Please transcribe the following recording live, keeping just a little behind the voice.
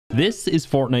This is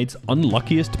Fortnite's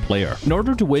unluckiest player. In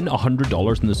order to win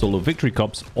 $100 in the solo victory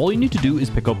cups, all you need to do is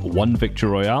pick up one victory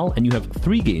royale and you have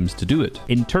 3 games to do it.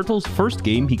 In Turtle's first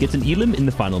game, he gets an elim in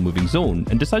the final moving zone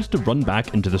and decides to run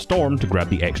back into the storm to grab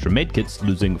the extra medkits,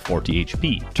 losing 40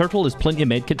 HP. Turtle has plenty of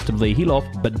medkits to play heal off,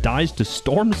 but dies to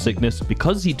storm sickness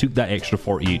because he took that extra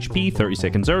 40 HP 30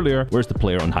 seconds earlier, whereas the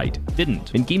player on height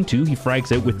didn't. In game 2, he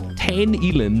frags out with 10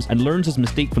 elims and learns his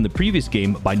mistake from the previous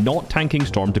game by not tanking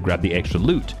storm to grab the extra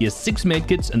loot. He has 6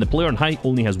 medkits and the player on height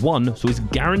only has 1, so he's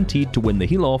guaranteed to win the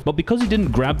heal off, but because he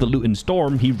didn't grab the loot in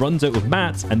storm, he runs out of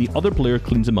mats and the other player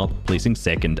cleans him up, placing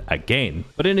second again.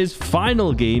 But in his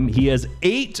final game, he has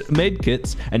 8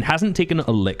 medkits and hasn't taken a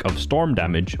lick of storm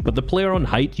damage, but the player on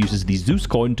height uses the Zeus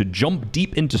coin to jump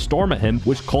deep into storm at him,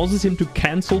 which causes him to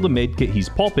cancel the medkit he's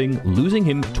popping, losing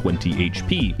him 20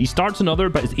 HP. He starts another,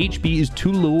 but his HP is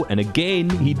too low, and again,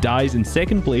 he dies in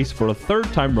second place for a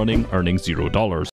 3rd time running, earning $0.